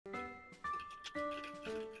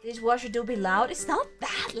Dishwasher do be loud? It's not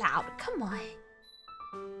that loud. Come on.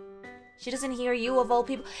 She doesn't hear you of all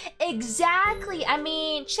people. Exactly. I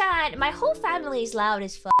mean, Chad, my whole family is loud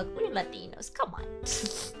as fuck. We're Latinos. Come on.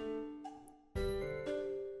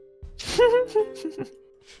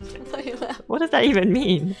 What does that even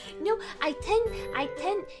mean? No, I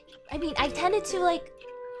tended to like,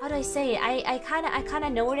 how do I say it? I kind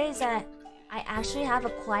of noticed that I actually have a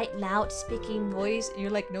quite loud speaking voice. And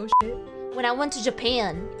you're like, no shit. When I went to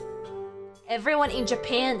Japan, everyone in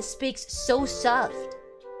Japan speaks so soft.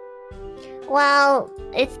 Well,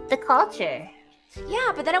 it's the culture.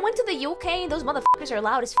 Yeah, but then I went to the UK and those motherfuckers are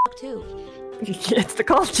loud as fuck too. It's the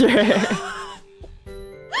culture.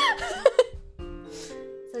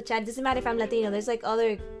 So Chad, doesn't matter if I'm Latino. There's like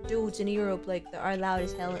other dudes in Europe like that are loud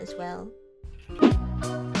as hell as well.